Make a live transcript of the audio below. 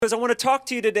Because I want to talk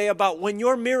to you today about when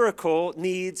your miracle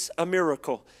needs a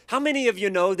miracle. How many of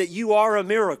you know that you are a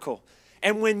miracle?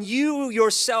 And when you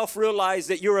yourself realize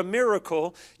that you're a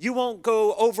miracle, you won't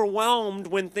go overwhelmed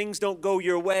when things don't go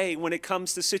your way when it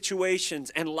comes to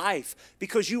situations and life,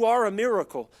 because you are a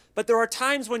miracle. But there are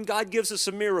times when God gives us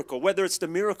a miracle, whether it's the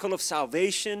miracle of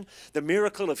salvation, the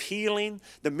miracle of healing,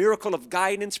 the miracle of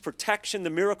guidance, protection,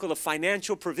 the miracle of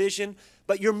financial provision.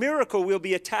 But your miracle will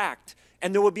be attacked.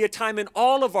 And there will be a time in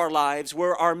all of our lives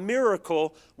where our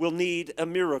miracle will need a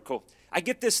miracle. I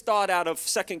get this thought out of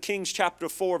 2 Kings chapter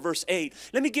 4, verse 8.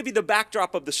 Let me give you the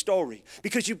backdrop of the story,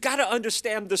 because you've got to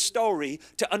understand the story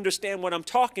to understand what I'm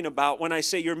talking about when I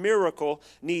say your miracle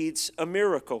needs a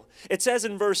miracle. It says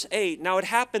in verse 8, "Now it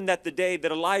happened that the day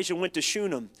that Elijah went to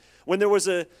Shunem, when there was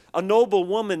a noble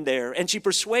woman there, and she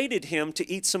persuaded him to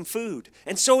eat some food.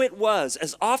 And so it was,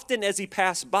 as often as he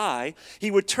passed by,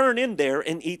 he would turn in there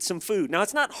and eat some food." Now,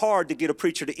 it's not hard to get a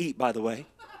preacher to eat, by the way.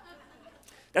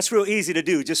 That's real easy to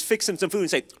do. Just fix him some food and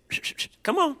say,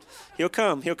 "Come on." He'll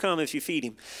come if you feed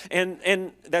him.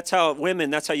 And that's how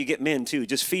you get men too.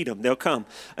 Just feed them, they'll come.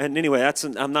 And anyway,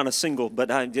 I'm not a single,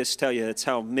 but I just tell you, that's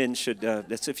how men should,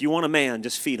 if you want a man,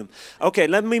 just feed him. Okay,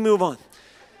 let me move on.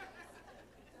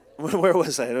 Where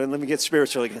was I? Let me get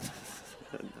spiritual again.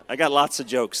 I got lots of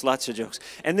jokes.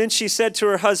 And then she said to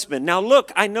her husband, "Now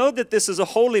look, I know that this is a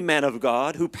holy man of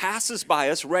God who passes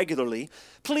by us regularly.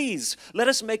 Please, let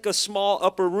us make a small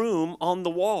upper room on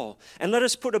the wall, and let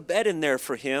us put a bed in there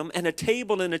for him, and a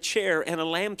table and a chair and a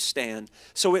lampstand.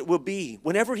 So it will be,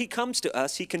 whenever he comes to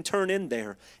us, he can turn in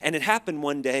there." And it happened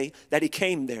one day that he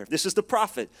came there. This is the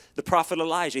prophet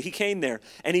Elijah. He came there,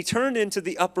 and he turned into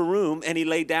the upper room, and he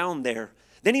lay down there.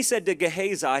 Then he said to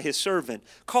Gehazi, his servant,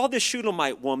 "Call this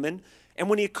Shulamite woman." And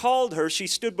when he called her, she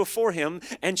stood before him,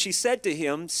 and she said to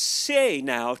him, "Say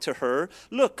now to her,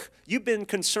 'Look, you've been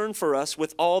concerned for us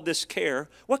with all this care.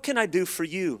 What can I do for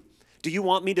you? Do you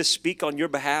want me to speak on your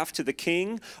behalf to the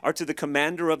king or to the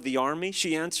commander of the army?"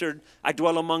 She answered, "I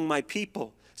dwell among my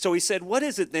people." So he said, "What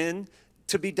is it then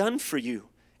to be done for you?"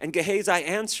 And Gehazi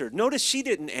answered. Notice she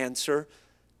didn't answer.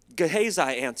 Gehazi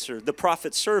answered, the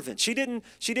prophet's servant. She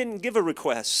didn't give a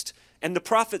request. And the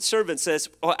prophet's servant says,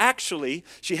 "Well, actually,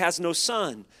 she has no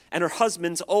son, and her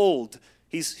husband's old."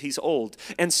 He's old.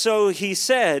 And so he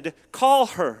said, "Call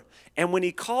her." And when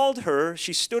he called her,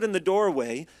 she stood in the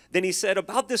doorway. Then he said,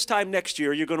 "About this time next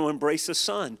year, you're going to embrace a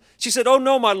son." She said, "Oh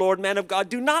no, my Lord, man of God,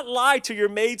 do not lie to your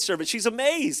maidservant." She's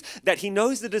amazed that he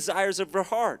knows the desires of her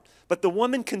heart. But the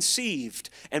woman conceived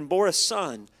and bore a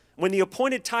son when the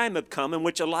appointed time had come in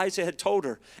which Elijah had told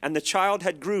her, and the child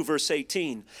had grew, verse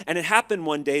 18. And it happened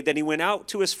one day that he went out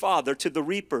to his father, to the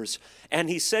reapers, and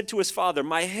he said to his father,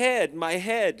 my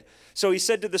head. So he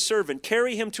said to the servant,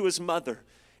 "Carry him to his mother."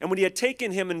 And when he had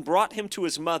taken him and brought him to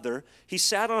his mother, he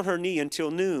sat on her knee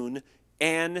until noon,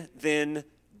 and then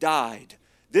died.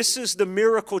 This is the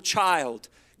miracle child.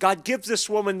 God gives this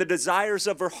woman the desires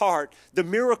of her heart. The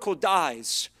miracle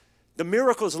dies. The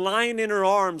miracle's lying in her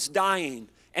arms, dying.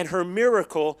 And her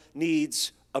miracle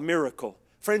needs a miracle.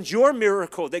 Friends, your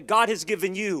miracle that God has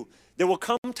given you, there will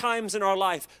come times in our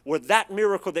life where that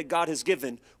miracle that God has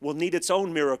given will need its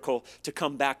own miracle to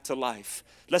come back to life.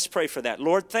 Let's pray for that.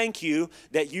 Lord, thank you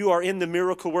that you are in the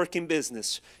miracle working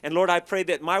business. And Lord, I pray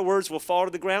that my words will fall to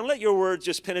the ground. Let your words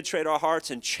just penetrate our hearts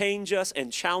and change us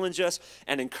and challenge us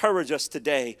and encourage us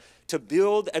today to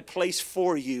build a place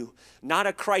for you, not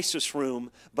a crisis room,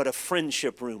 but a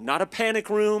friendship room. Not a panic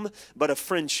room, but a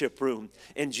friendship room.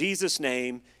 In Jesus'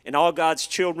 name, and all God's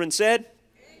children said,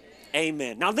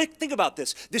 Amen. Now think about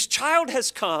this. This child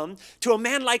has come to a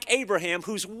man like Abraham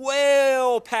who's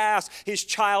well past his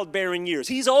childbearing years.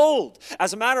 He's old.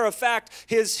 As a matter of fact,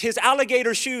 his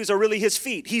alligator shoes are really his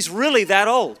feet. He's really that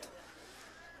old.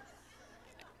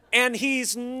 And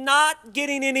he's not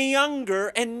getting any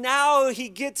younger, and now he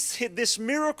gets this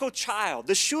miracle child.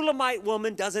 The Shulamite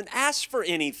woman doesn't ask for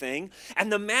anything, and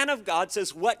the man of God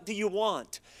says, "What do you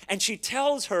want?" And she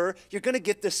tells her, "You're going to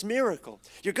get this miracle.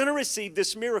 You're going to receive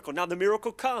this miracle." Now the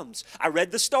miracle comes. I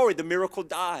read the story. The miracle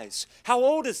dies. How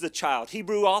old is the child?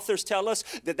 Hebrew authors tell us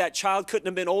that child couldn't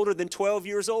have been older than 12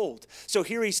 years old. So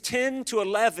here he's 10 to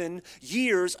 11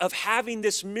 years of having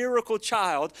this miracle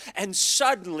child, and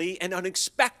suddenly and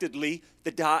unexpectedly,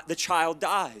 the child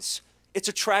dies. It's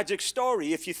a tragic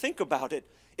story if you think about it.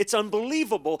 It's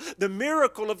unbelievable. The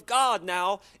miracle of God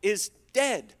now is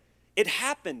dead. It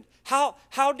happened.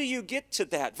 How do you get to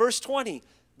that? Verse 20,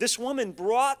 this woman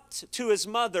brought to his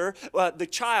mother the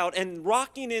child, and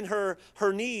rocking in her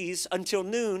knees until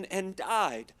noon, and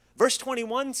died. Verse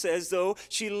 21 says, though,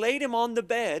 she laid him on the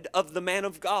bed of the man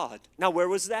of God. Now, where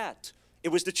was that? It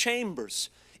was the chambers.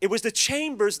 It was the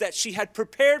chambers that she had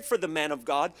prepared for the man of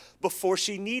God before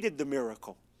she needed the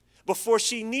miracle. Before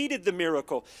she needed the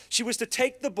miracle, she was to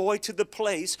take the boy to the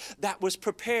place that was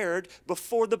prepared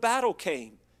before the battle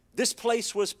came. This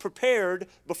place was prepared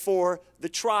before the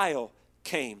trial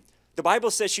came. The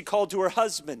Bible says she called to her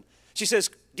husband. She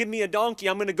says, give me a donkey.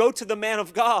 I'm going to go to the man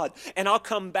of God and I'll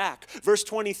come back. Verse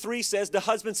 23 says, the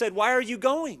husband said, why are you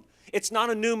going? It's not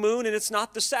a new moon and it's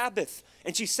not the Sabbath.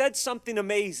 And she said something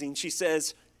amazing. She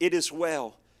says, it is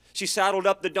well. She saddled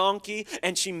up the donkey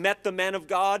and she met the man of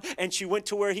God and she went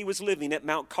to where he was living at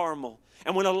Mount Carmel.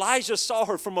 And when Elijah saw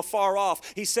her from afar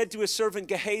off, he said to his servant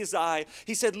Gehazi,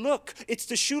 he said, look, it's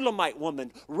the Shulamite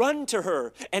woman. Run to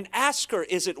her and ask her,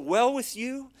 is it well with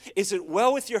you? Is it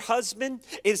well with your husband?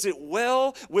 Is it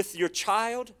well with your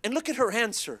child? And look at her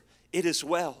answer. It is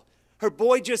well. Her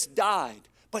boy just died,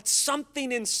 but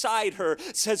something inside her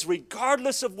says,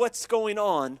 regardless of what's going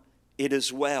on, it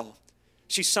is well.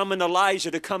 She summoned Elijah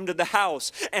to come to the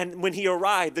house, and when he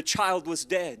arrived, the child was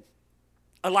dead.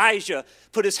 Elijah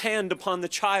put his hand upon the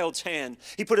child's hand.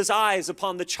 He put his eyes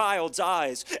upon the child's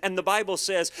eyes. And the Bible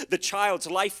says the child's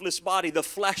lifeless body, the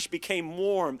flesh became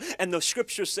warm. And the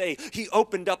scriptures say he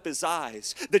opened up his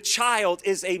eyes. The child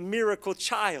is a miracle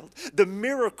child. The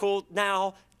miracle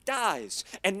now dies.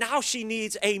 And now she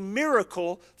needs a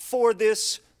miracle for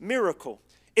this miracle.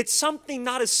 It's something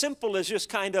not as simple as just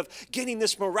kind of getting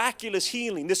this miraculous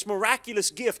healing, this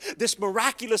miraculous gift, this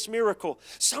miraculous miracle.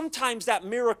 Sometimes that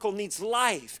miracle needs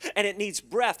life and it needs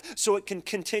breath so it can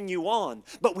continue on.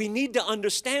 But we need to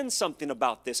understand something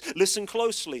about this. Listen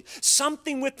closely.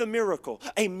 Something with the miracle.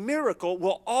 A miracle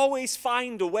will always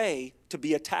find a way to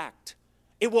be attacked.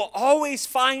 It will always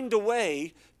find a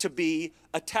way to be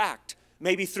attacked.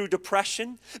 Maybe through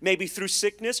depression, maybe through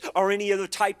sickness or any other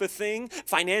type of thing,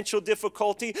 financial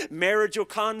difficulty, marital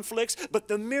conflicts. But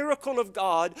the miracle of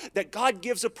God that God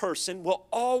gives a person will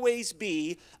always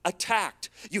be attacked.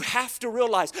 You have to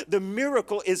realize the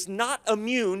miracle is not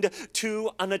immune to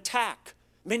an attack.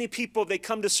 Many people, they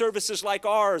come to services like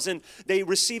ours and they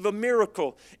receive a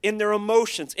miracle in their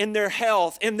emotions, in their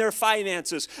health, in their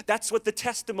finances. That's what the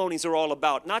testimonies are all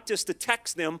about. Not just to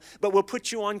text them, but we'll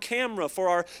put you on camera for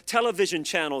our television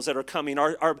channels that are coming,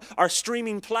 our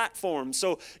streaming platforms.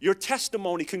 So your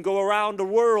testimony can go around the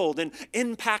world and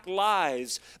impact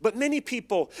lives. But many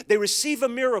people, they receive a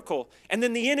miracle and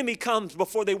then the enemy comes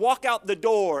before they walk out the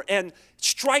door and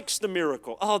strikes the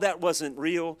miracle. Oh, that wasn't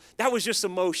real. That was just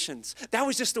emotions. That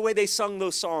was just the way they sung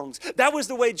those songs. That was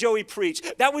the way Joey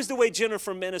preached. That was the way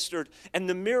Jennifer ministered. And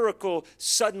the miracle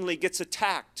suddenly gets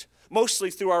attacked, mostly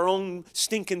through our own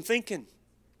stinking thinking,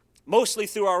 mostly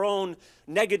through our own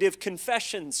negative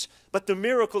confessions. But the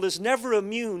miracle is never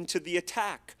immune to the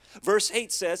attack. Verse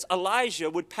 8 says, Elijah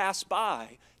would pass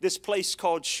by this place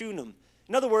called Shunem.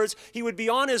 In other words, he would be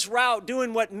on his route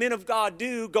doing what men of God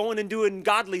do, going and doing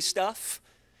godly stuff.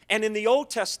 And in the Old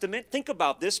Testament, think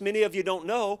about this, many of you don't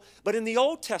know, but in the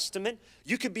Old Testament,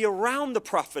 you could be around the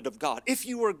prophet of God. If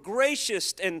you were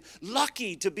gracious and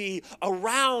lucky to be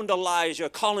around Elijah,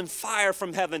 calling fire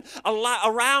from heaven,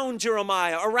 around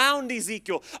Jeremiah, around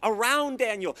Ezekiel, around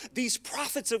Daniel, these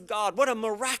prophets of God, what a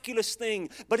miraculous thing.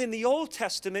 But in the Old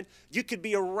Testament, you could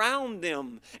be around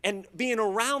them, and being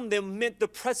around them meant the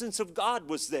presence of God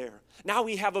was there. Now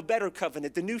we have a better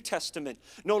covenant, the New Testament.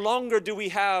 No longer do we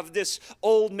have this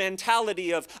old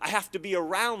mentality of, I have to be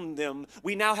around them.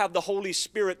 We now have the Holy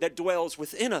Spirit that dwells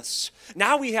within us.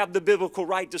 Now we have the biblical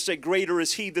right to say, greater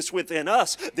is he that's within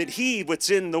us than he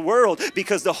that's in the world,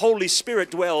 because the Holy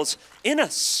Spirit dwells in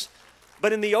us.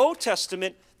 But in the Old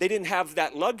Testament, they didn't have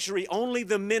that luxury. Only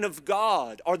the men of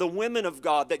God or the women of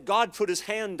God that God put his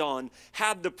hand on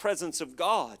had the presence of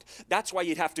God. That's why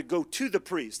you'd have to go to the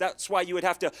priest. That's why you would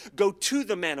have to go to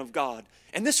the man of God.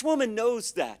 And this woman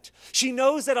knows that. She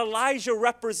knows that Elijah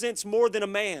represents more than a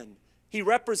man. He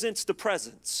represents the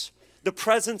presence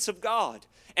of God.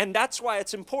 And that's why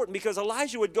it's important, because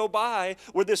Elijah would go by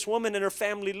where this woman and her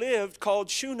family lived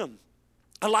called Shunem.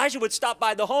 Elijah would stop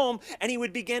by the home and he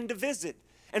would begin to visit.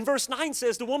 And verse 9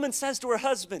 says, the woman says to her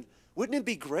husband, wouldn't it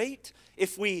be great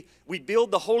if we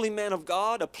build the holy man of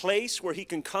God a place where he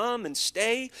can come and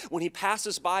stay when he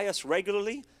passes by us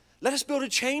regularly? Let us build a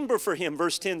chamber for him,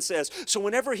 verse 10 says, so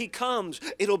whenever he comes,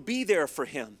 it'll be there for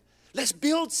him. Let's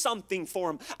build something for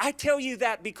him. I tell you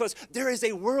that because there is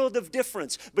a world of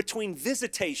difference between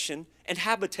visitation and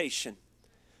habitation.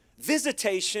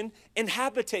 Visitation and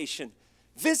habitation.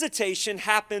 Visitation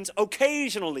happens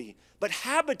occasionally, but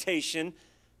habitation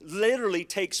literally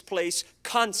takes place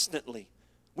constantly.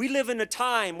 We live in a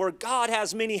time where God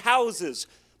has many houses,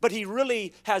 but he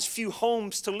really has few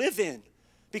homes to live in,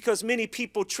 because many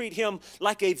people treat him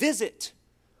like a visit.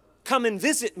 Come and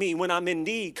visit me when I'm in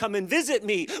need. Come and visit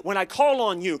me when I call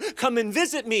on you. Come and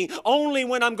visit me only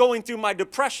when I'm going through my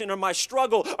depression or my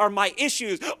struggle or my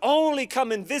issues. Only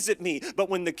come and visit me. But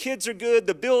when the kids are good,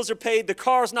 the bills are paid, the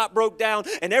car's not broke down,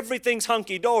 and everything's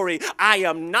hunky-dory, I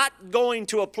am not going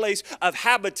to a place of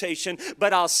habitation,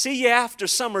 but I'll see you after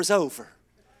summer's over.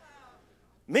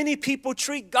 Many people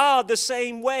treat God the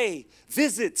same way.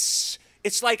 Visits.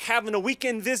 It's like having a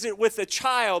weekend visit with a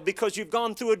child because you've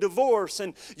gone through a divorce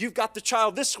and you've got the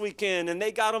child this weekend and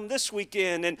they got them this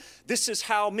weekend. And this is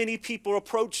how many people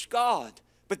approach God.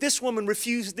 But this woman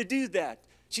refused to do that.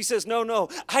 She says, no,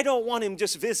 I don't want him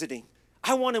just visiting.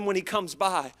 I want him when he comes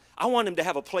by. I want him to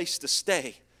have a place to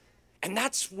stay. And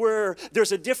that's where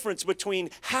there's a difference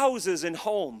between houses and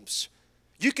homes.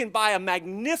 You can buy a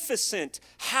magnificent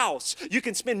house. You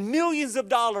can spend millions of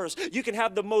dollars. You can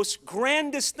have the most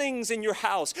grandest things in your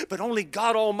house, but only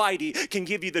God Almighty can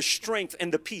give you the strength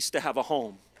and the peace to have a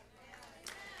home.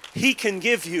 He can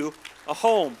give you a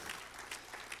home.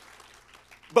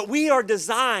 But we are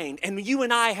designed, and you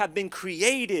and I have been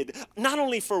created not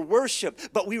only for worship,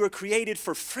 but we were created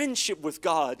for friendship with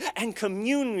God and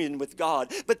communion with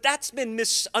God. But that's been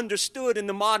misunderstood in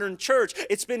the modern church.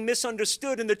 It's been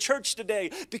misunderstood in the church today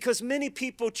because many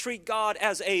people treat God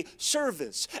as a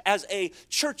service, as a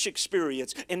church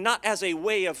experience, and not as a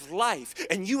way of life.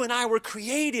 And you and I were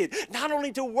created not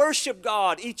only to worship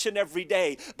God each and every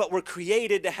day, but we're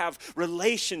created to have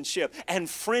relationship and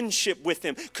friendship with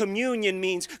Him. Communion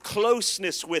means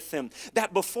closeness with Him.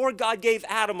 That before God gave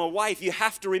Adam a wife, you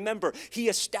have to remember, He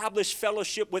established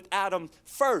fellowship with Adam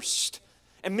first.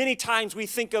 And many times we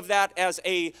think of that as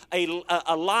a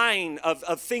line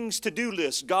of things to do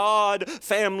list. God,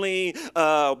 family,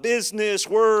 business,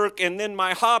 work, and then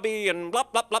my hobby, and blah,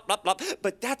 blah, blah, blah, blah.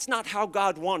 But that's not how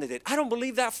God wanted it. I don't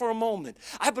believe that for a moment.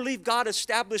 I believe God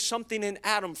established something in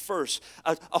Adam first,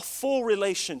 a full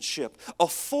relationship, a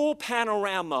full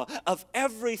panorama of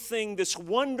everything this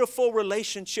wonderful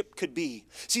relationship could be.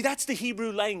 See, that's the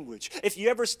Hebrew language. If you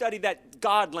ever study that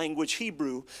God language,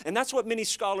 Hebrew, and that's what many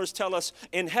scholars tell us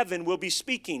in heaven we'll be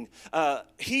speaking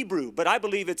Hebrew, but I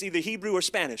believe it's either Hebrew or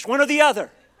Spanish, one or the other.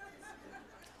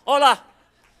 Hola.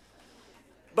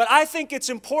 But I think it's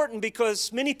important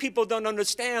because many people don't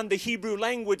understand the Hebrew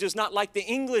language is not like the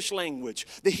English language.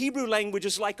 The Hebrew language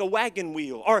is like a wagon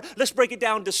wheel. Or let's break it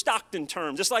down to Stockton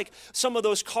terms. It's like some of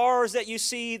those cars that you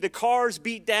see, the cars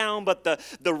beat down, but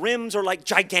the rims are like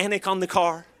gigantic on the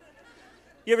car.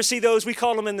 You ever see those? We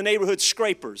call them in the neighborhood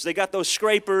scrapers. They got those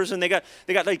scrapers and they got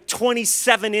like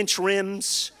 27-inch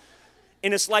rims.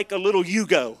 And it's like a little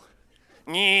Yugo.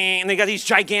 And they got these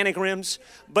gigantic rims.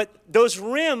 But those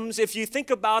rims, if you think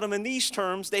about them in these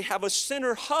terms, they have a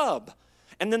center hub.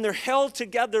 And then they're held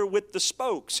together with the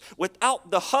spokes. Without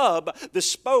the hub, the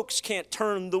spokes can't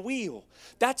turn the wheel.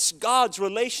 That's God's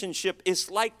relationship.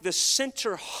 Is like the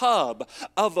center hub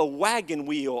of a wagon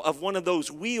wheel, of one of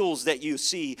those wheels that you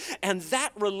see. And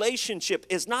that relationship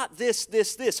is not this.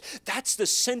 That's the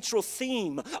central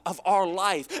theme of our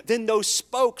life. Then those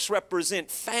spokes represent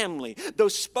family.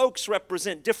 Those spokes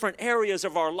represent different areas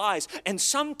of our lives. And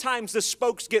sometimes the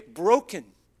spokes get broken.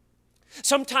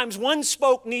 Sometimes one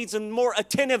spoke needs more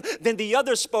attentive than the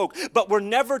other spoke, but we're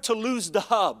never to lose the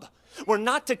hub. We're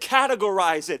not to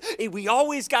categorize it. We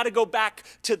always got to go back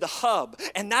to the hub.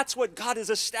 And that's what God is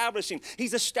establishing.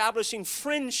 He's establishing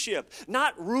friendship,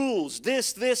 not rules,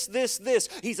 this.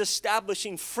 He's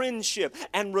establishing friendship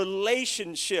and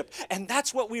relationship. And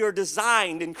that's what we are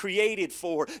designed and created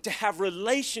for, to have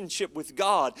relationship with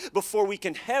God before we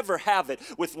can ever have it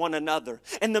with one another.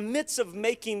 In the midst of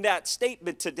making that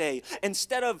statement today,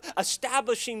 instead of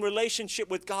establishing relationship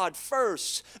with God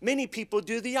first, many people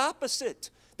do the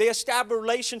opposite. They establish a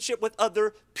relationship with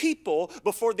other people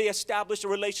before they establish a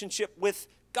relationship with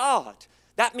God.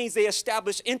 That means they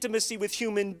establish intimacy with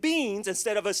human beings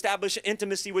instead of establishing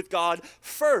intimacy with God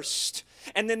first.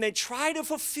 And then they try to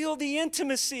fulfill the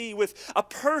intimacy with a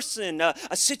person, a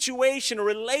situation, a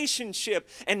relationship,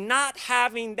 and not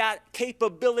having that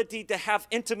capability to have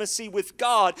intimacy with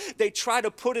God. They try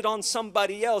to put it on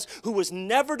somebody else who was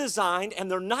never designed, and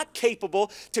they're not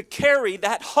capable to carry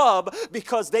that hub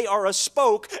because they are a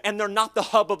spoke and they're not the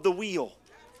hub of the wheel.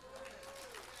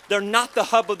 They're not the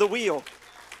hub of the wheel.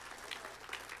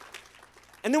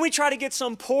 And then we try to get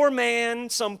some poor man,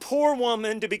 some poor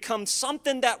woman to become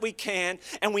something that we can't,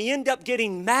 and we end up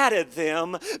getting mad at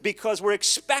them because we're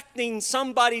expecting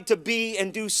somebody to be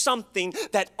and do something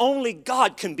that only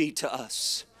God can be to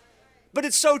us. But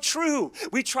it's so true.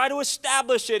 We try to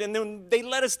establish it, and then they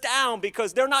let us down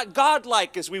because they're not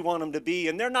godlike as we want them to be,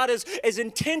 and they're not as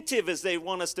attentive as they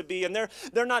want us to be, and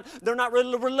they're not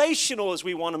really relational as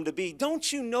we want them to be.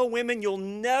 Don't you know, women, you'll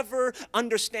never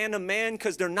understand a man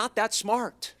because they're not that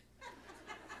smart.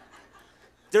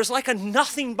 There's like a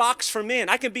nothing box for men.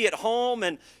 I can be at home,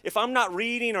 and if I'm not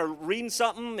reading or reading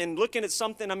something and looking at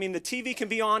something, I mean, the TV can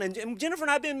be on. And Jennifer and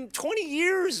I have been 20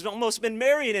 years, almost been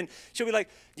married, and she'll be like,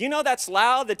 you know that's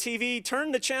loud, the TV,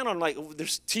 turn the channel. I'm like, oh,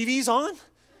 there's TVs on?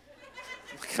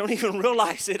 I don't even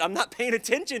realize it. I'm not paying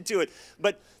attention to it.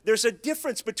 But there's a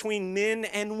difference between men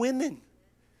and women.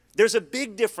 There's a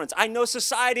big difference. I know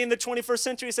society in the 21st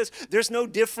century says there's no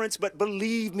difference, but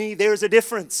believe me, there's a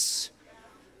difference.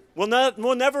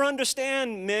 We'll never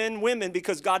understand men, women,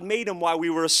 because God made them while we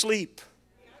were asleep.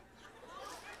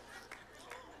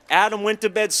 Adam went to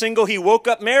bed single. He woke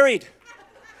up married.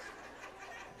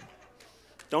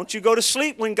 Don't you go to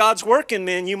sleep when God's working,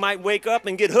 man. You might wake up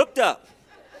and get hooked up.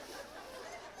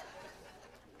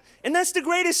 And that's the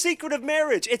greatest secret of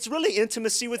marriage. It's really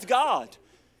intimacy with God.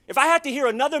 If I had to hear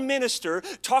another minister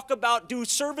do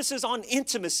services on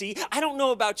intimacy, I don't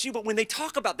know about you, but when they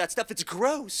talk about that stuff, it's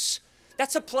gross.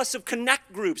 That's a plus of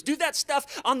connect groups. Do that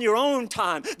stuff on your own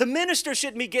time. The minister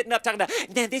shouldn't be getting up talking about,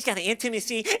 now this kind of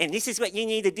intimacy, and this is what you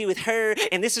need to do with her,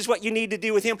 and this is what you need to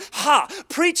do with him.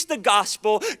 Preach the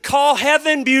gospel, call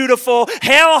heaven beautiful,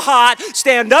 hell hot,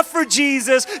 stand up for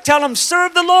Jesus, tell them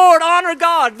serve the Lord, honor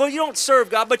God. Well, you don't serve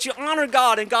God, but you honor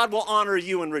God, and God will honor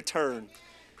you in return.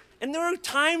 And there are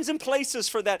times and places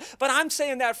for that. But I'm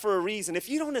saying that for a reason. If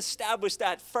you don't establish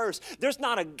that first, there's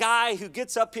not a guy who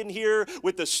gets up in here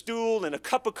with a stool and a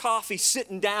cup of coffee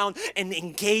sitting down and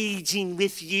engaging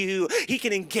with you. He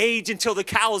can engage until the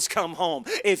cows come home.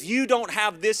 If you don't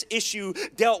have this issue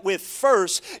dealt with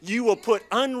first, you will put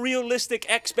unrealistic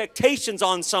expectations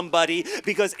on somebody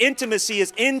because intimacy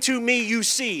is into me you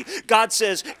see. God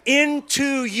says,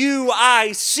 into you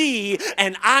I see,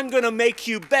 and I'm going to make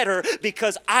you better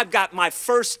because I've got my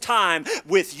first time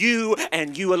with you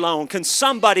and you alone. Can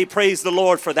somebody praise the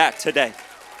Lord for that today?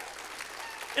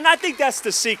 And I think that's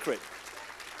the secret.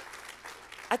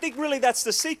 I think really that's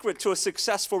the secret to a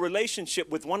successful relationship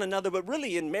with one another, but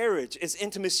really in marriage is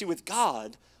intimacy with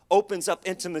God opens up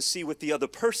intimacy with the other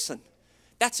person.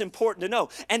 That's important to know.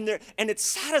 And it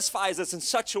satisfies us in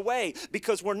such a way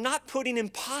because we're not putting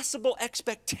impossible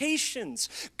expectations,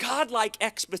 God-like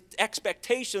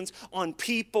expectations on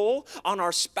people, on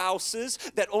our spouses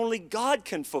that only God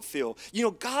can fulfill. You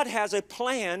know, God has a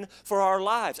plan for our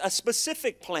lives, a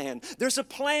specific plan. There's a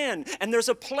plan and there's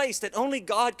a place that only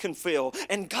God can fill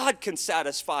and God can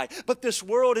satisfy. But this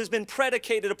world has been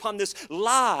predicated upon this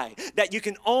lie that you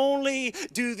can only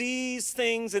do these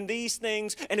things, and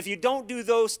if you don't do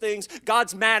those things,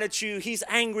 God's mad at you, he's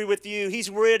angry with you, he's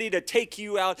ready to take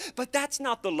you out. But that's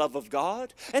not the love of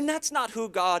God, and that's not who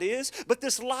God is. But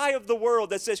this lie of the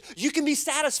world that says you can be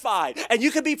satisfied and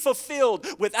you can be fulfilled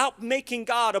without making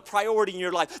God a priority in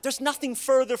your life. There's nothing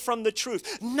further from the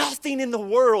truth. Nothing in the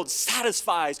world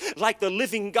satisfies like the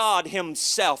living God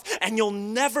himself, and you'll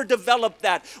never develop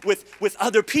that with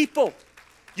other people.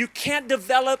 You can't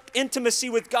develop intimacy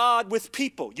with God with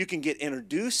people. You can get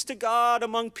introduced to God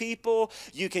among people.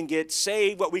 You can get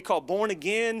saved, what we call born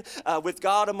again with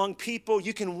God among people.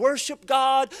 You can worship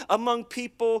God among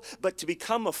people. But to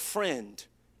become a friend,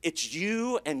 it's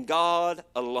you and God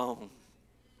alone.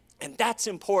 And that's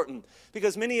important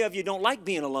because many of you don't like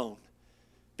being alone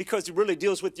because it really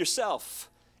deals with yourself.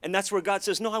 And that's where God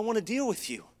says, no, I want to deal with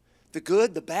you. The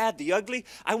good, the bad, the ugly,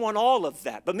 I want all of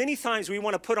that. But many times we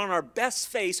want to put on our best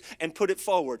face and put it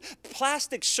forward.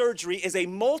 Plastic surgery is a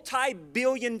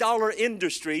multi-billion-dollar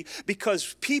industry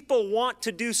because people want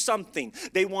to do something.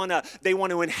 They want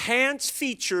to enhance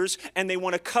features and they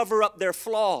want to cover up their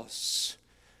flaws.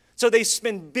 So they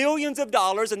spend billions of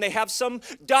dollars and they have some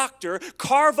doctor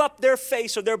carve up their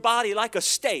face or their body like a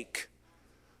steak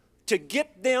to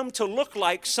get them to look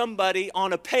like somebody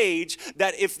on a page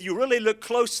that if you really look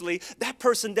closely, that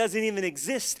person doesn't even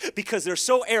exist because they're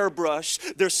so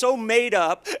airbrushed, they're so made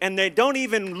up, and they don't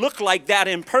even look like that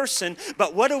in person.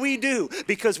 But what do?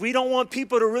 Because we don't want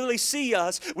people to really see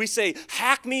us, we say,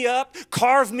 hack me up,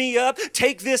 carve me up,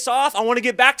 take this off. I want to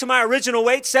get back to my original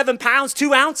weight, 7 pounds,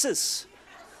 2 ounces.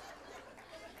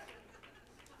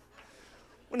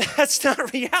 Well, that's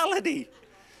not reality.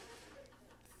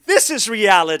 This is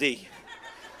reality.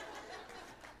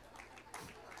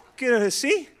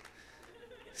 See,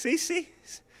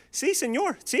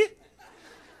 senor, see?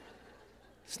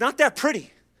 It's not that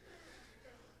pretty.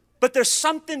 But there's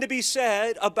something to be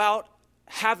said about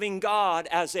having God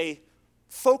as a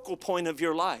focal point of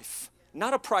your life.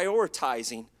 not a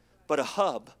prioritizing, but a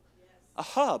hub. A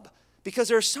hub. Because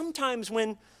there are some times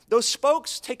when those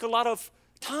spokes take a lot of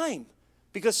time.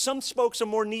 Because some spokes are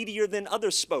more needier than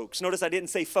other spokes. Notice I didn't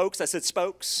say folks, I said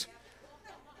spokes.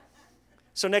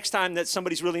 So next time that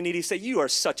somebody's really needy, say, you are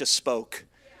such a spoke.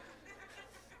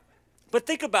 But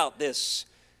think about this.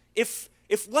 If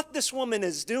what this woman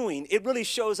is doing, it really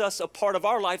shows us a part of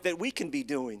our life that we can be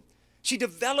doing. She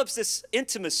develops this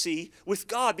intimacy with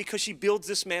God because she builds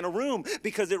this man a room,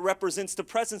 because it represents the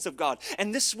presence of God.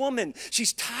 And this woman,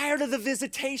 she's tired of the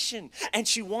visitation and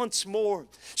she wants more.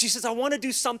 She says, I want to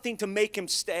do something to make him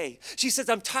stay. She says,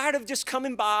 I'm tired of just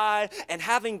coming by and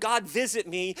having God visit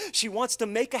me. She wants to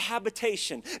make a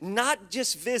habitation, not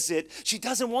just visit. She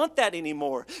doesn't want that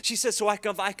anymore. She says, so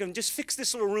if I can just fix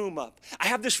this little room up. I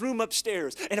have this room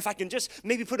upstairs, and if I can just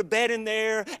maybe put a bed in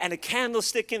there and a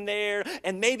candlestick in there,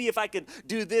 and maybe if I could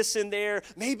do this in there,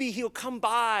 maybe he'll come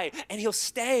by and he'll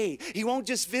stay. He won't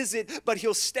just visit, but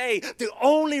he'll stay. The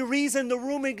only reason the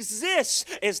room exists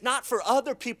is not for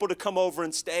other people to come over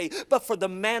and stay, but for the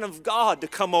man of God to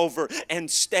come over and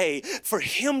stay. For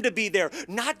him to be there,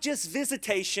 not just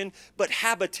visitation, but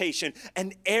habitation,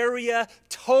 an area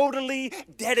totally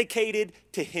dedicated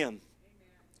to him.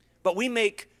 But we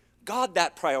make God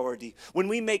that priority. When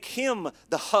we make him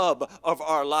the hub of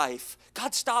our life,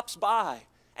 God stops by.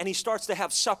 And he starts to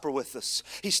have supper with us.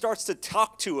 He starts to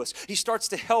talk to us. He starts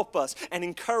to help us and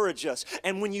encourage us.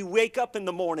 And when you wake up in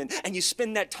the morning and you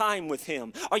spend that time with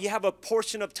him, or you have a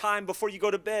portion of time before you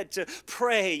go to bed to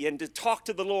pray and to talk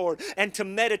to the Lord and to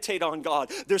meditate on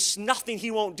God, there's nothing he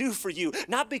won't do for you.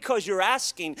 Not because you're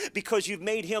asking, because you've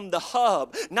made him the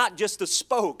hub, not just a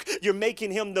spoke. You're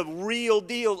making him the real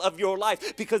deal of your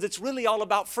life, because it's really all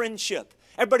about friendship.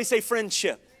 Everybody say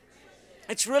friendship.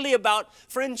 It's really about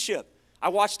friendship. I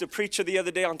watched a preacher the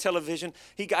other day on television.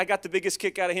 I got the biggest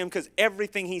kick out of him because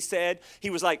everything he said,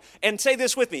 he was like, and say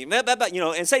this with me,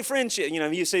 and say friendship.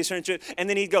 You say friendship, and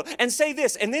then he'd go, and say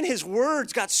this. And then his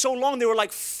words got so long, they were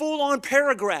like full-on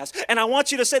paragraphs. And I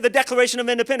want you to say the Declaration of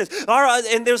Independence. All right,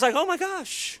 and there was like, oh my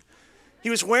gosh. He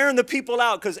was wearing the people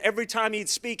out because every time he'd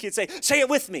speak, he'd say it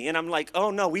with me. And I'm like, oh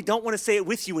no, we don't want to say it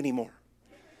with you anymore.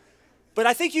 But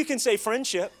I think you can say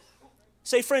friendship.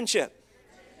 Say friendship.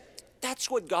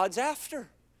 That's what God's after.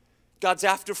 God's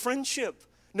after friendship.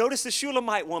 Notice the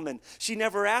Shulamite woman. She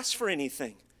never asked for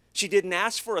anything. She didn't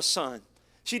ask for a son.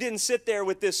 She didn't sit there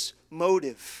with this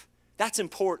motive. That's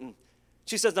important.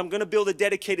 She says, I'm going to build a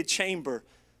dedicated chamber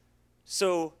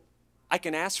so I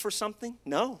can ask for something.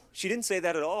 No, she didn't say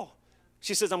that at all.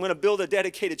 She says, I'm going to build a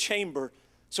dedicated chamber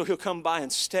so he'll come by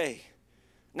and stay.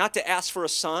 Not to ask for a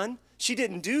son. She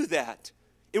didn't do that.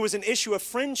 It was an issue of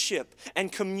friendship and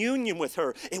communion with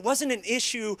her. It wasn't an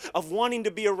issue of wanting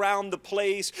to be around the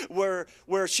place where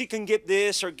she can get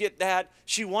this or get that.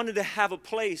 She wanted to have a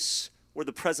place where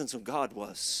the presence of God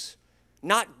was.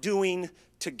 Not doing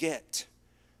to get.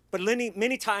 But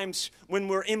many times when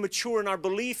we're immature in our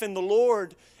belief in the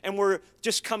Lord and we're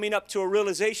just coming up to a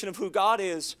realization of who God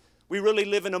is, we really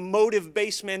live in a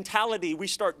motive-based mentality. We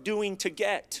start doing to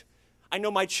get. I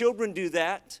know my children do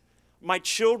that. My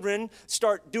children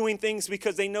start doing things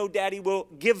because they know Daddy will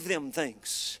give them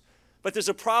things. But there's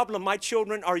a problem. My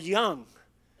children are young.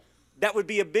 That would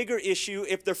be a bigger issue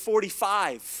if they're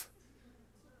 45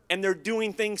 and they're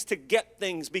doing things to get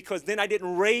things, because then I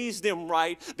didn't raise them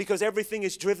right, because everything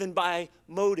is driven by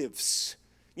motives.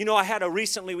 You know,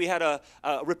 recently we had a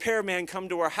repairman come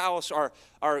to our house. Our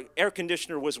air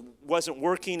conditioner wasn't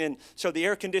working, and so the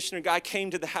air conditioner guy came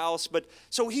to the house, but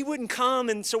so he wouldn't come,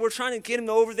 and so we're trying to get him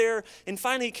over there, and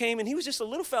finally he came, and he was just a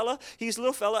little fella. He's a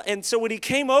little fella, and so when he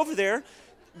came over there,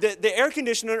 the air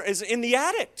conditioner is in the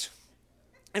attic.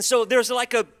 And so there's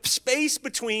like a space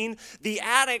between the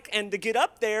attic and to get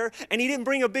up there, and he didn't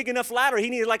bring a big enough ladder. He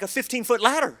needed like a 15-foot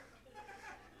ladder.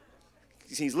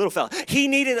 He's a little fella.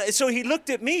 So he looked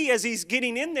at me as he's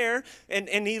getting in there,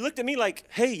 and he looked at me like,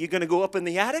 hey, you going to go up in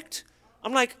the attic?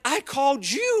 I'm like, I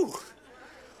called you.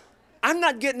 I'm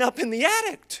not getting up in the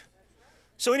attic.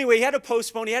 So anyway, he had to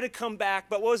postpone. He had to come back.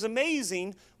 But what was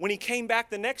amazing, when he came back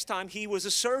the next time, he was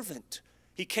a servant.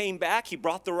 He came back, he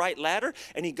brought the right ladder,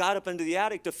 and he got up into the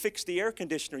attic to fix the air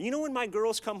conditioner. You know, when my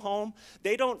girls come home,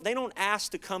 they don't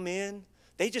ask to come in.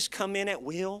 They just come in at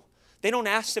will. They don't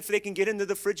ask if they can get into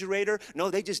the refrigerator.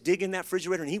 No, they just dig in that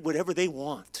refrigerator and eat whatever they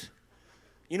want.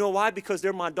 You know why? Because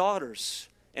they're my daughters.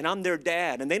 And I'm their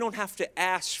dad, and they don't have to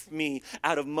ask me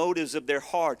out of motives of their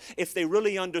heart. If they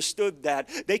really understood that,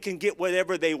 they can get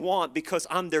whatever they want because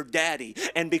I'm their daddy.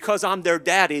 And because I'm their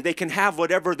daddy, they can have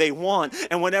whatever they want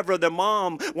and whatever their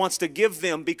mom wants to give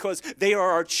them because they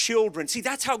are our children. See,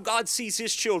 that's how God sees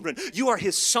his children. You are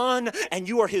his son and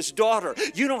you are his daughter.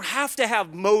 You don't have to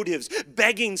have motives,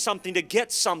 begging something to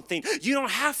get something. You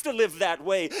don't have to live that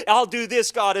way. I'll do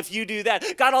this, God, if you do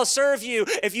that. God, I'll serve you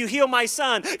if you heal my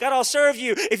son. God, I'll serve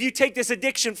you if you take this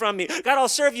addiction from me. God, I'll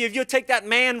serve you if you'll take that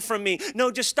man from me.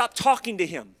 No, just stop talking to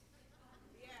him.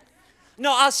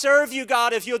 No, I'll serve you,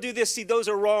 God, if you'll do this. See, those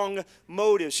are wrong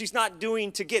motives. She's not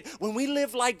doing to get. When we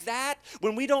live like that,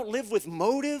 when we don't live with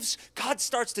motives, God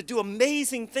starts to do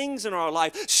amazing things in our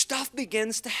life. Stuff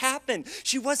begins to happen.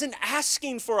 She wasn't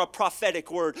asking for a prophetic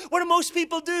word. What do most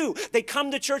people do? They come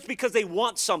to church because they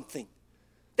want something.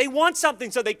 They want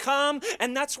something, so they come,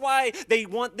 and that's why they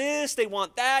want this, they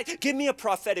want that. Give me a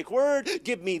prophetic word.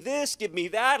 Give me this, give me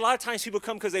that. A lot of times people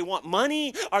come because they want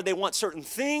money or they want certain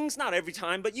things. Not every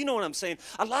time, but you know what I'm saying.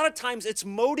 A lot of times it's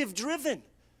motive-driven.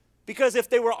 Because if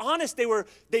they were honest, they were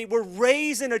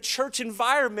raised in a church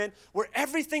environment where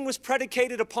everything was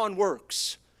predicated upon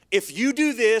works. If you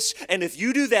do this, and if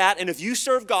you do that, and if you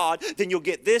serve God, then you'll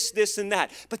get this, this, and that.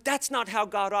 But that's not how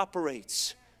God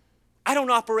operates. I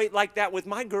don't operate like that with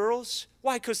my girls.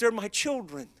 Why? Because they're my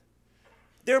children.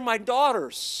 They're my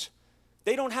daughters.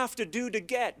 They don't have to do to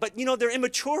get. But, you know, they're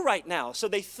immature right now, so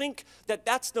they think that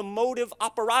that's the motive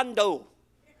operando.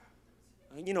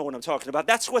 You know what I'm talking about.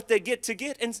 That's what they get to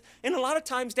get. And a lot of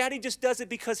times, Daddy just does it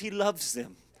because he loves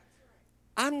them.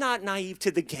 I'm not naive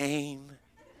to the game.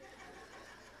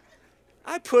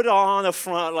 I put on a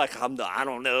front like I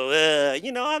don't know.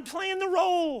 I'm playing the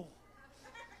role.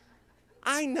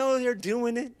 I know they're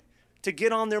doing it to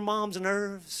get on their mom's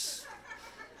nerves.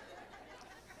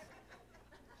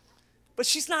 But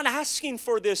she's not asking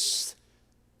for this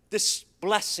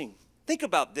blessing. Think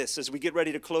about this as we get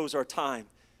ready to close our time.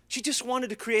 She just wanted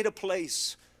to create a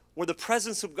place where the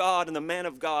presence of God and the man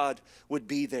of God would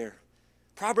be there.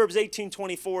 Proverbs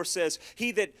 18:24 says,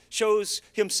 he that shows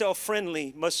himself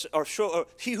friendly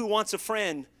he who wants a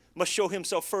friend must show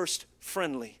himself first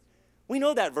friendly. We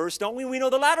know that verse, don't we? We know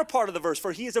the latter part of the verse,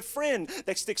 for he is a friend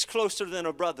that sticks closer than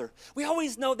a brother. We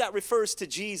always know that refers to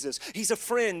Jesus. He's a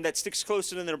friend that sticks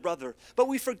closer than a brother. But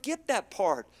we forget that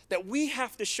part, that we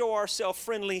have to show ourselves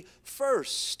friendly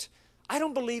first. I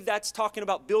don't believe that's talking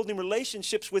about building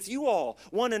relationships with you all,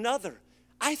 one another.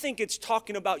 I think it's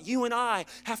talking about you and I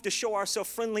have to show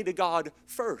ourselves friendly to God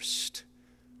first.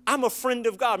 I'm a friend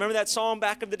of God. Remember that song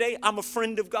back in the day? I'm a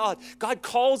friend of God. God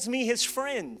calls me his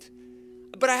friend.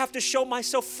 But I have to show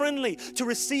myself friendly to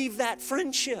receive that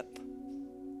friendship.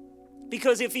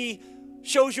 Because if he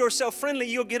shows yourself friendly,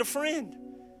 you'll get a friend.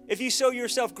 If you show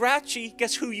yourself grouchy,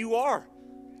 guess who you are?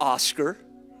 Oscar.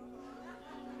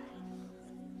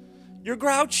 You're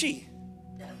grouchy.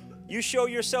 You show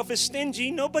yourself as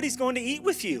stingy, nobody's going to eat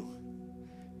with you.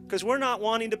 Because we're not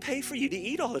wanting to pay for you to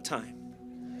eat all the time.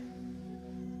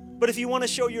 But if you want to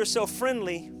show yourself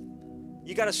friendly,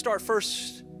 you got to start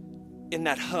first in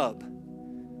that hub.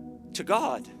 To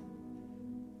God.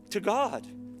 To God.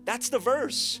 That's the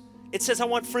verse. It says I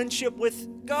want friendship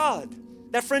with God.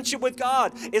 That friendship with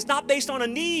God is not based on a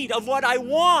need of what I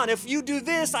want. If you do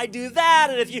this, I do that.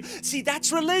 And if you, see,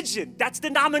 that's religion. That's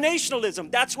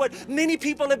denominationalism. That's what many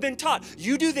people have been taught.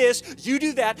 You do this, you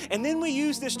do that. And then we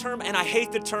use this term, and I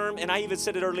hate the term, and I even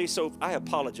said it earlier, so I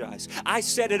apologize. I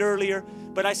said it earlier,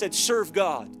 but I said serve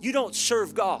God. You don't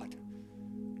serve God.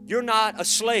 You're not a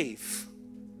slave.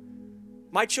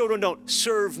 My children don't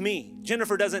serve me.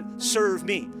 Jennifer doesn't serve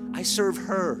me. I serve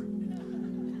her.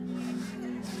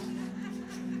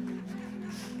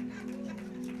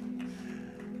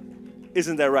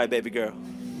 Isn't that right, baby girl?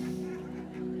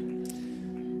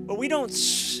 But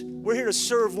we're here to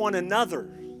serve one another.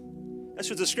 That's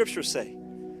what the scriptures say.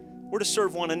 We're to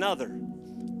serve one another.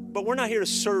 But we're not here to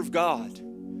serve God.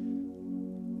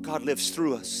 God lives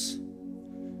through us.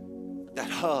 That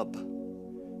hub.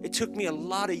 It took me a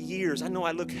lot of years. I know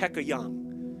I look hecka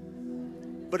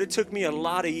young. But it took me a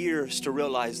lot of years to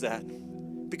realize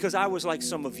that. Because I was like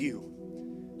some of you.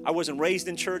 I wasn't raised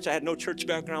in church. I had no church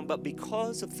background. But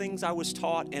because of things I was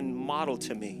taught and modeled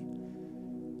to me,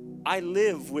 I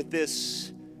live with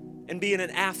this. And being an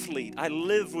athlete, I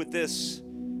live with this.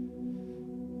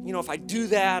 You know, if I do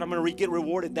that, I'm going to get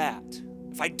rewarded that.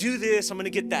 If I do this, I'm going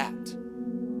to get that.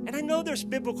 And I know there's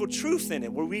biblical truth in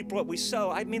it. Where we reap what we sow.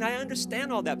 I mean, I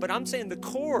understand all that. But I'm saying the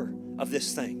core of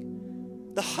this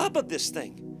thing, the hub of this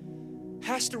thing,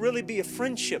 has to really be a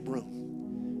friendship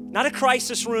room. Not a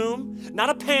crisis room, not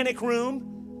a panic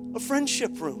room, a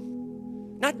friendship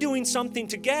room. not doing something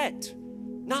to get,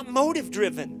 not motive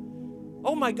driven.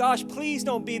 Oh my gosh, please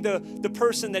don't be the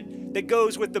person that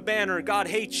goes with the banner, God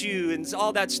hates you, and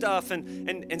all that stuff,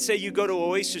 and say you go to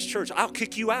Oasis Church. I'll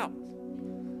kick you out.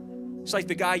 It's like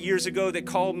the guy years ago that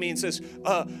called me and says,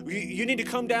 you need to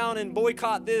come down and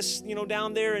boycott this,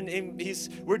 down there. And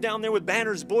we're down there with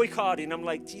banners boycotting. I'm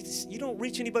like, Jesus, you don't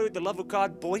reach anybody with the love of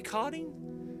God boycotting?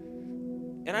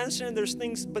 And I understand there's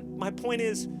things, but my point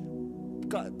is,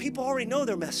 God, people already know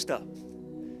they're messed up.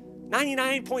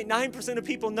 99.9% of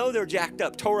people know they're jacked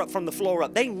up, tore up from the floor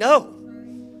up. They know.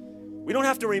 We don't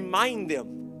have to remind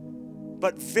them.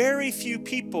 But very few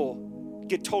people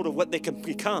get told of what they can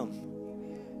become.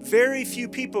 Very few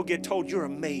people get told, you're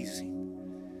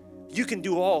amazing. You can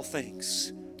do all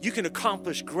things. You can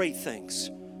accomplish great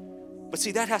things. But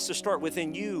see, that has to start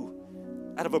within you,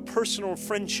 out of a personal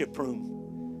friendship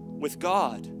room with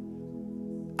God,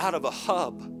 out of a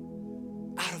hub.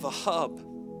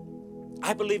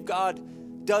 I believe God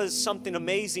does something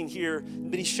amazing here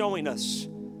that He's showing us.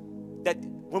 That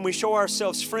when we show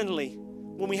ourselves friendly,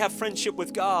 when we have friendship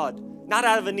with God, not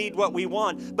out of a need what we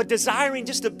want, but desiring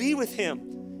just to be with Him.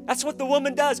 That's what the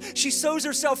woman does. She shows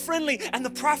herself friendly and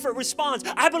the prophet responds.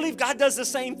 I believe God does the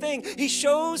same thing. He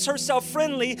shows herself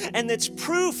friendly and it's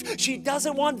proof she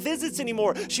doesn't want visits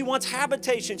anymore. She wants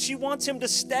habitation. She wants Him to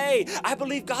stay. I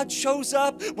believe God shows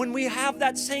up when we have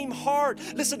that same heart.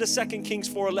 Listen to 2 Kings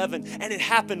 4:11. And it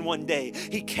happened one day.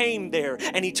 He came there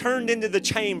and He turned into the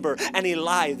chamber and He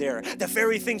lied there. The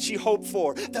very thing she hoped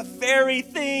for. The very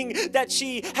thing that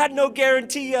she had no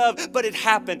guarantee of, but it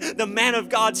happened. The man of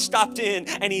God stopped in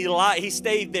and he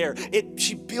stayed there.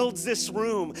 She builds this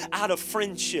room out of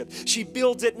friendship. She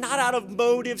builds it not out of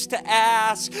motives to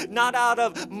ask, not out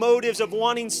of motives of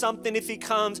wanting something if He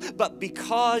comes, but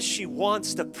because she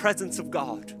wants the presence of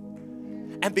God.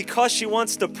 And because she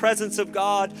wants the presence of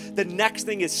God, the next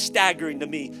thing is staggering to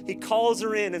me. He calls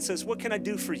her in and says, what can I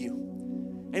do for you?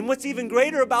 And what's even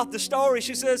greater about the story,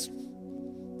 she says,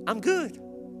 I'm good.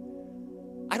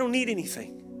 I don't need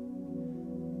anything.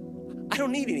 I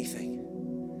don't need anything.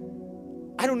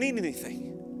 I don't need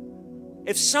anything.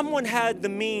 If someone had the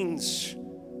means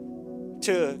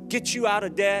to get you out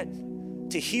of debt,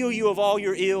 to heal you of all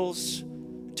your ills,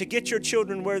 to get your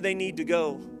children where they need to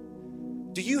go,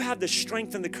 do you have the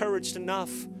strength and the courage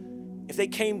enough if they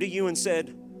came to you and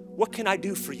said, what can I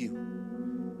do for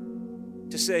you?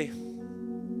 To say,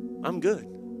 I'm good.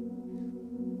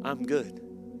 I'm good.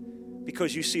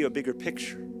 Because you see a bigger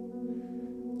picture.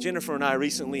 Jennifer and I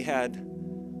recently had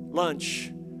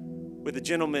lunch with a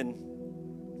gentleman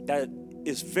that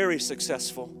is very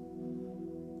successful,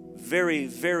 very,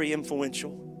 very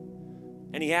influential.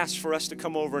 And he asked for us to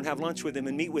come over and have lunch with him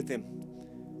and meet with him.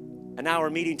 An hour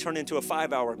meeting turned into a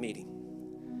 5-hour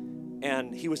meeting.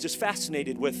 And he was just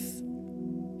fascinated with,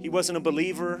 he wasn't a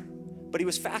believer, but he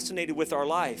was fascinated with our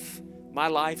life. My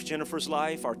life, Jennifer's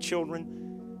life, our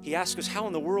children. He asked us, how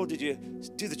in the world did you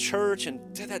do the church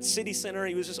and do that city center?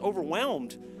 He was just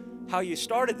overwhelmed how you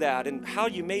started that and how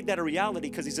you made that a reality,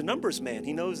 because he's a numbers man.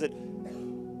 He knows that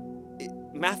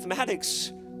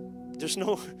mathematics, there's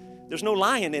no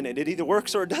lying in it. It either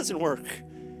works or it doesn't work.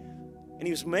 And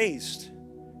he was amazed.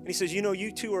 And he says,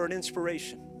 you two are an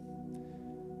inspiration.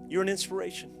 You're an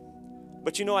inspiration.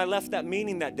 But I left that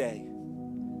meeting that day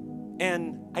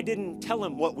and I didn't tell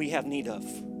him what we have need of.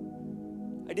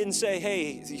 I didn't say,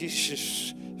 hey,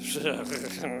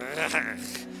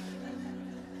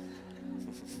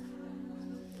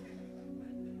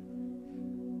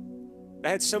 I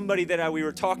had somebody that we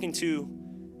were talking to.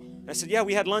 I said, yeah,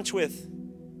 we had lunch with.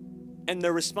 And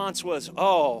their response was,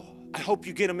 oh, I hope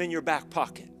you get them in your back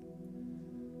pocket.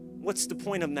 What's the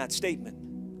point of that statement?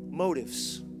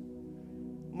 Motives.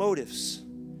 Motives.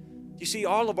 You see,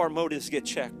 all of our motives get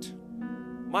checked.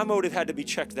 My motive had to be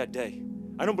checked that day.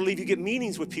 I don't believe you get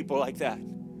meetings with people like that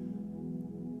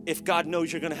if God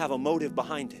knows you're going to have a motive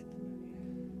behind it.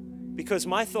 Because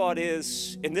my thought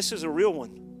is, and this is a real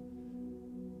one,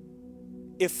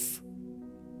 if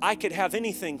I could have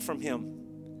anything from Him,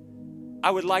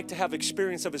 I would like to have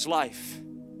experience of His life.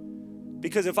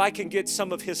 Because if I can get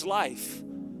some of His life,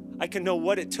 I can know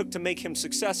what it took to make Him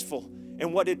successful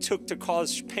and what it took to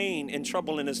cause pain and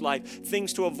trouble in His life,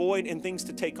 things to avoid and things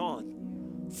to take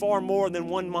on, far more than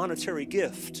one monetary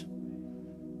gift.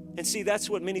 And see, that's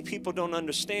what many people don't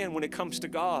understand when it comes to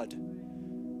God.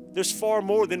 There's far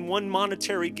more than one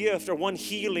monetary gift or one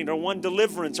healing or one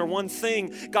deliverance or one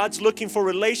thing. God's looking for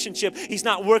relationship. He's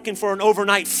not working for an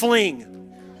overnight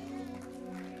fling.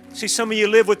 See, some of you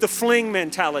live with the fling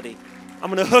mentality. I'm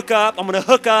going to hook up, I'm going to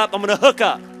hook up, I'm going to hook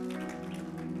up.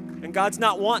 And God's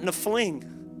not wanting a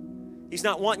fling. He's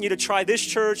not wanting you to try this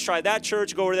church, try that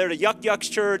church, go over there to Yuck Yuck's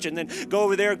church, and then go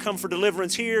over there, come for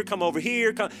deliverance here, come over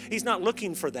here. He's not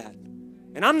looking for that.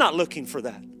 And I'm not looking for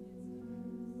that.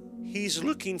 He's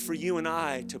looking for you and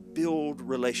I to build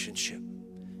relationship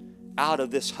out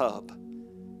of this hub.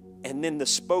 And then the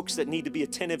spokes that need to be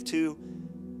attentive to,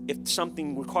 if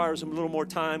something requires a little more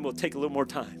time, we'll take a little more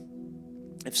time.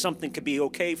 If something could be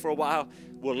okay for a while,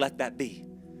 we'll let that be.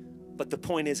 But the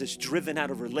point is, it's driven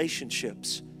out of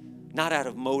relationships, not out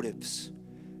of motives.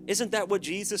 Isn't that what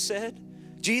Jesus said?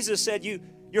 Jesus said,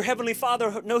 your heavenly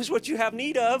Father knows what you have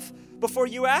need of before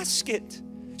you ask it.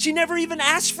 She never even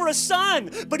asked for a son,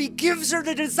 but he gives her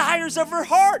the desires of her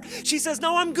heart. She says,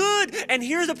 no, I'm good. And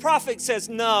here the prophet says,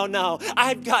 no,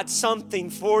 I've got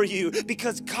something for you,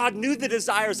 because God knew the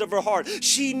desires of her heart.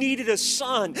 She needed a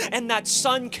son, and that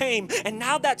son came. And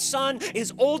now that son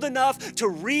is old enough to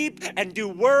reap and do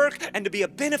work and to be a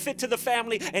benefit to the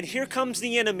family. And here comes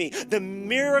the enemy. The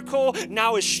miracle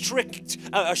now is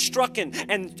strucken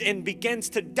and begins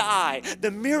to die.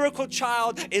 The miracle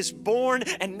child is born,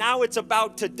 and now it's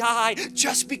about to die.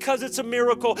 Just because it's a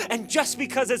miracle and just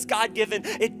because it's God-given,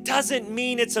 it doesn't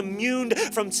mean it's immune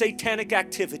from satanic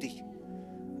activity.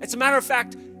 As a matter of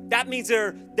fact, that means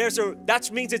that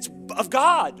means it's of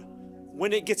God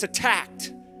when it gets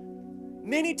attacked.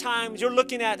 Many times you're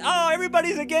looking at, oh,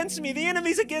 everybody's against me, the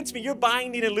enemy's against me. You're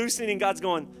binding and loosening, and God's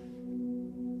going,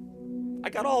 I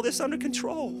got all this under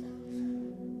control.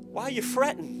 Why are you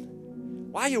fretting?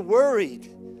 Why are you worried?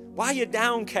 Why are you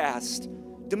downcast?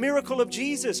 The miracle of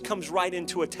Jesus comes right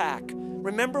into attack.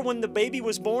 Remember when the baby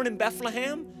was born in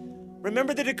Bethlehem?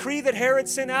 Remember the decree that Herod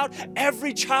sent out?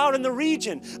 Every child in the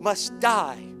region must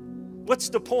die. What's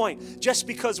the point? Just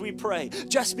because we pray,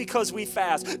 just because we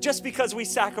fast, just because we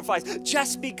sacrifice,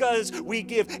 just because we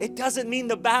give, it doesn't mean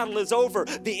the battle is over.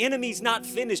 The enemy's not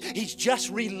finished. He's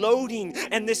just reloading,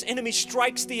 and this enemy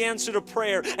strikes the answer to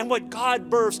prayer. And what God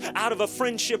births out of a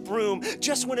friendship room,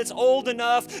 just when it's old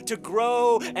enough to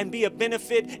grow and be a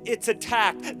benefit, it's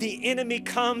attacked. The enemy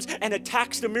comes and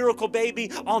attacks the miracle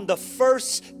baby on the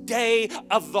first day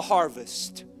of the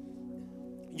harvest.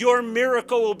 Your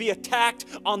miracle will be attacked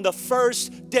on the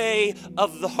first day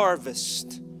of the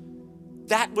harvest.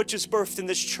 That which is birthed in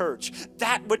this church,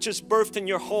 that which is birthed in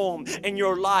your home, in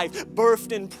your life,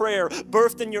 birthed in prayer,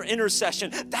 birthed in your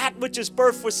intercession, that which is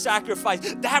birthed with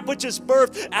sacrifice, that which is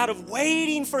birthed out of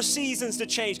waiting for seasons to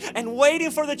change, and waiting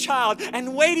for the child,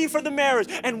 and waiting for the marriage,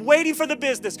 and waiting for the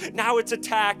business. Now it's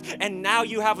attacked, and now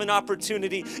you have an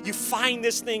opportunity. You find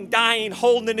this thing dying,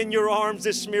 holding it in your arms,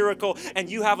 this miracle, and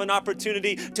you have an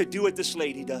opportunity to do what this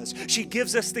lady does. She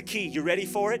gives us the key. You ready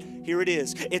for it? Here it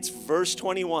is. It's verse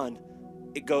 21.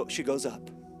 She goes up.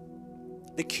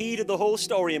 The key to the whole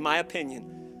story, in my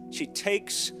opinion, she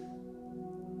takes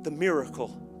the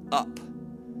miracle up.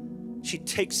 She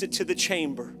takes it to the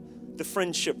chamber, the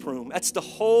friendship room. That's the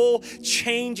whole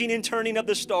changing and turning of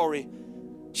the story.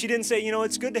 She didn't say,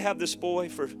 it's good to have this boy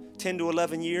for 10 to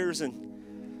 11 years,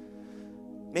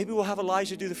 and maybe we'll have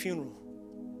Elijah do the funeral.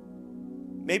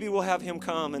 Maybe we'll have him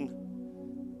come and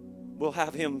we'll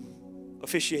have him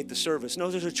officiate the service.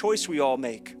 No, there's a choice we all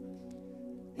make.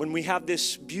 When we have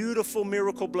this beautiful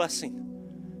miracle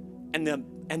blessing and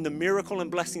the miracle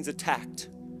and blessings attacked,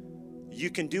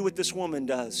 you can do what this woman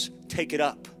does, take it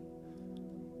up,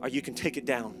 or you can take it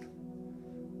down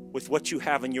with what you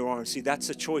have in your arms. See, that's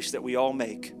a choice that we all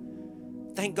make.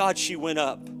 Thank God she went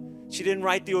up. She didn't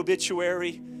write the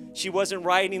obituary. She wasn't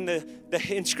writing the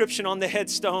inscription on the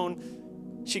headstone.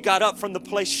 She got up from the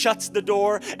place, shuts the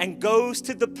door, and goes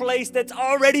to the place that's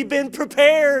already been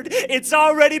prepared. It's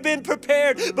already been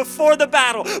prepared before the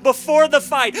battle, before the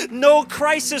fight. No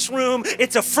crisis room.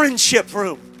 It's a friendship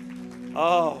room.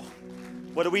 Oh,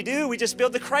 what do? We just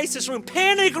build the crisis room,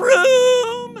 panic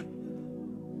room.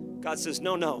 God says,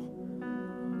 no.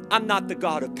 I'm not the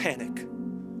God of panic.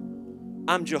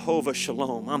 I'm Jehovah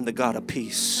Shalom. I'm the God of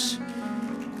peace.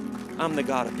 I'm the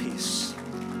God of peace.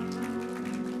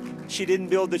 She didn't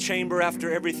build the chamber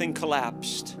after everything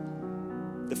collapsed.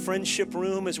 The friendship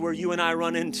room is where you and I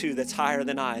run into that's higher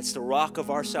than I. It's the rock of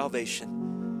our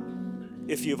salvation.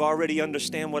 If you've already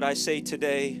understand what I say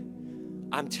today,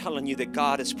 I'm telling you that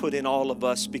God has put in all of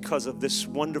us, because of this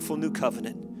wonderful new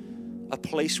covenant, a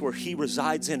place where He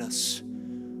resides in us,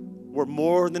 where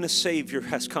more than a Savior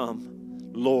has come,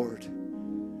 Lord,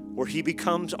 where He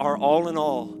becomes our all in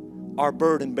all, our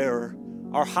burden bearer,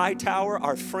 our high tower,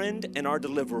 our friend, and our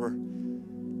deliverer,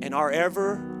 and our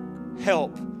ever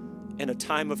help in a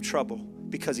time of trouble,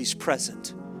 because He's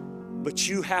present. But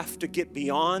you have to get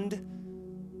beyond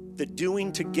the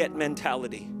doing to get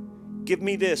mentality. Give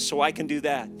me this so I can do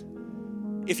that.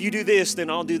 If you do this, then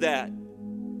I'll do that.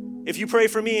 If you pray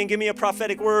for me and give me a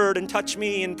prophetic word and touch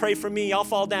me and pray for me, I'll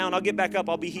fall down, I'll get back up,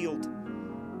 I'll be healed.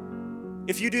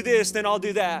 If you do this, then I'll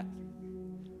do that.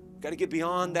 Got to get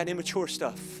beyond that immature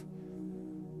stuff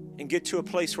and get to a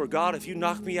place where, God, if you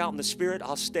knock me out in the spirit,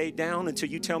 I'll stay down until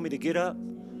you tell me to get up.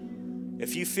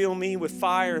 If you fill me with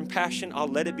fire and passion, I'll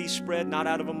let it be spread, not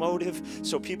out of a motive,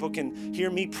 so people can hear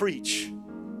me preach.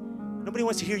 Nobody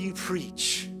wants to hear you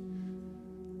preach.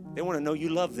 They want to know you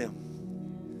love them.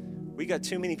 We got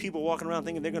too many people walking around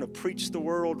thinking they're going to preach the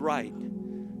world right.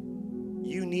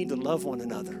 You need to love one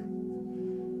another.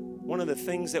 One of the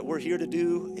things that we're here to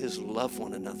do is love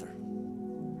one another.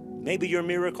 Maybe your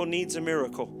miracle needs a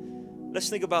miracle. Let's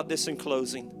think about this in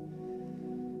closing.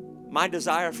 My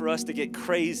desire for us to get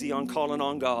crazy on calling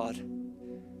on God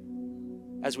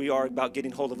as we are about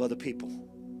getting hold of other people.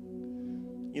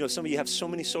 You know, some of you have so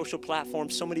many social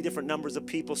platforms, so many different numbers of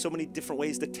people, so many different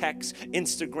ways to text,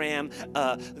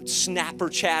 Instagram, Snapper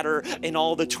Chatter, and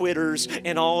all the Twitters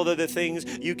and all the things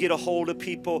you get a hold of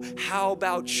people. How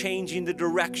about changing the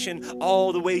direction,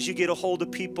 all the ways you get a hold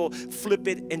of people, flip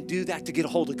it and do that to get a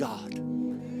hold of God.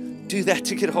 Do that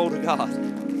to get a hold of God.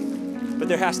 But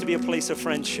there has to be a place of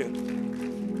friendship.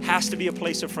 Has to be a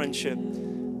place of friendship.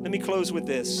 Let me close with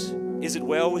this. Is it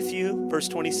well with you? Verse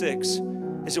 26.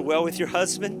 Is it well with your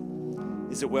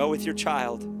husband? Is it well with your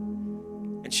child?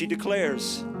 And she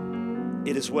declares,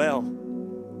 it is well.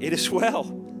 It is well.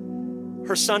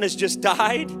 Her son has just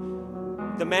died.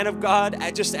 The man of God,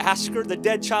 I just asked her, the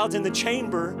dead child's in the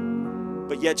chamber,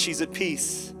 but yet she's at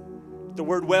peace. The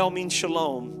word well means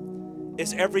shalom.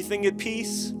 Is everything at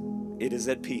peace? It is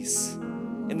at peace.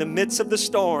 In the midst of the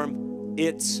storm,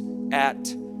 it's at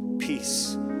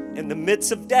peace. In the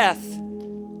midst of death,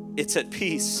 it's at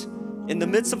peace. In the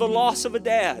midst of a loss of a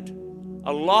dad,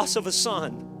 a loss of a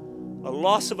son, a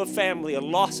loss of a family, a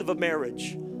loss of a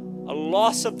marriage, a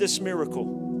loss of this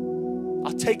miracle,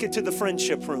 I'll take it to the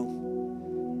friendship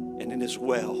room, and it is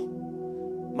well.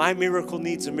 My miracle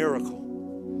needs a miracle,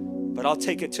 but I'll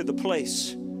take it to the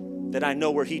place that I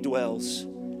know where He dwells,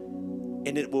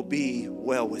 and it will be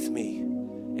well with me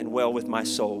and well with my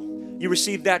soul. You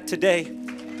received that today?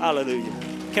 Hallelujah.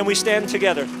 Can we stand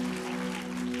together?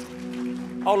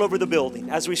 All over the building,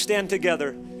 as we stand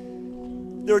together,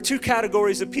 there are two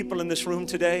categories of people in this room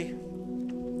today.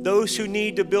 Those who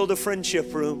need to build a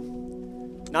friendship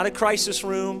room, not a crisis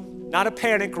room, not a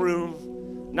panic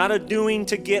room, not a doing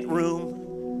to get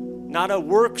room, not a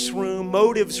works room,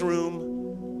 motives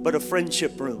room, but a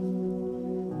friendship room.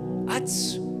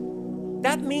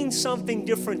 That means something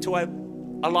different to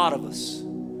a lot of us.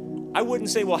 I wouldn't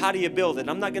say, well, how do you build it?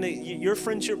 Your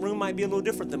friendship room might be a little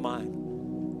different than mine.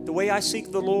 The way I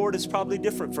seek the Lord is probably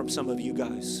different from some of you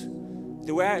guys.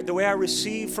 The way I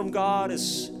receive from God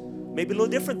is maybe a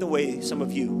little different the way some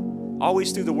of you.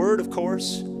 Always through the Word, of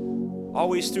course.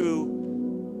 Always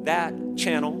through that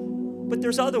channel. But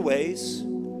there's other ways.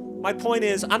 My point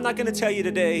is, I'm not going to tell you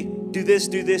today, do this,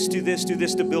 do this, do this, do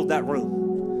this to build that room.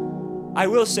 I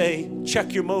will say,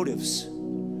 check your motives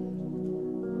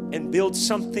and build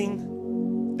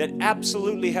something that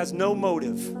absolutely has no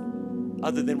motive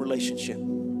other than relationship,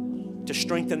 to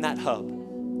strengthen that hub.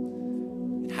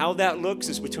 And how that looks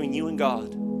is between you and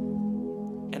God.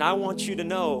 And I want you to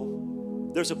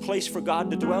know there's a place for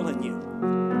God to dwell in you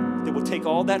that will take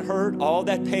all that hurt, all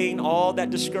that pain, all that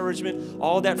discouragement,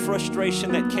 all that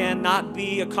frustration that cannot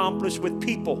be accomplished with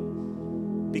people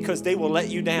because they will let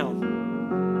you down.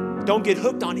 Don't get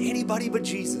hooked on anybody but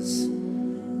Jesus.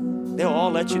 They'll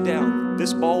all let you down,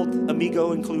 this bald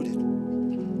amigo included.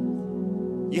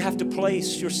 You have to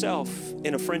place yourself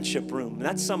in a friendship room. And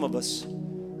that's some of us.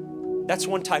 That's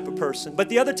one type of person. But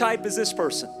the other type is this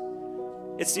person.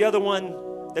 It's the other one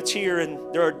that's here,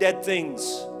 and there are dead things,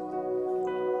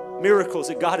 miracles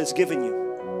that God has given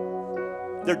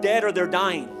you. They're dead or they're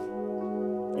dying.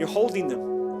 You're holding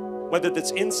them, whether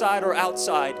that's inside or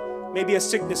outside. Maybe a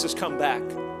sickness has come back.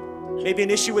 Maybe an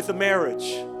issue with a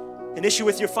marriage, an issue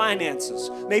with your finances.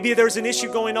 Maybe there's an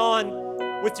issue going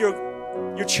on with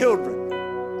your children.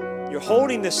 You're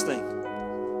holding this thing.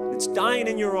 It's dying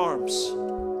in your arms.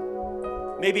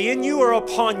 Maybe in you or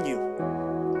upon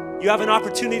you. You have an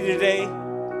opportunity today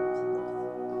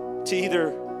to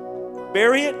either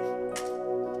bury it,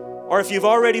 or if you've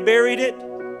already buried it,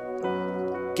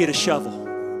 get a shovel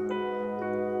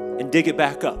and dig it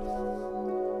back up.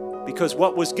 Because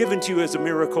what was given to you as a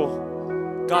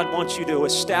miracle, God wants you to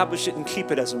establish it and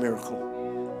keep it as a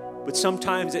miracle. But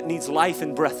sometimes it needs life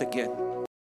and breath again.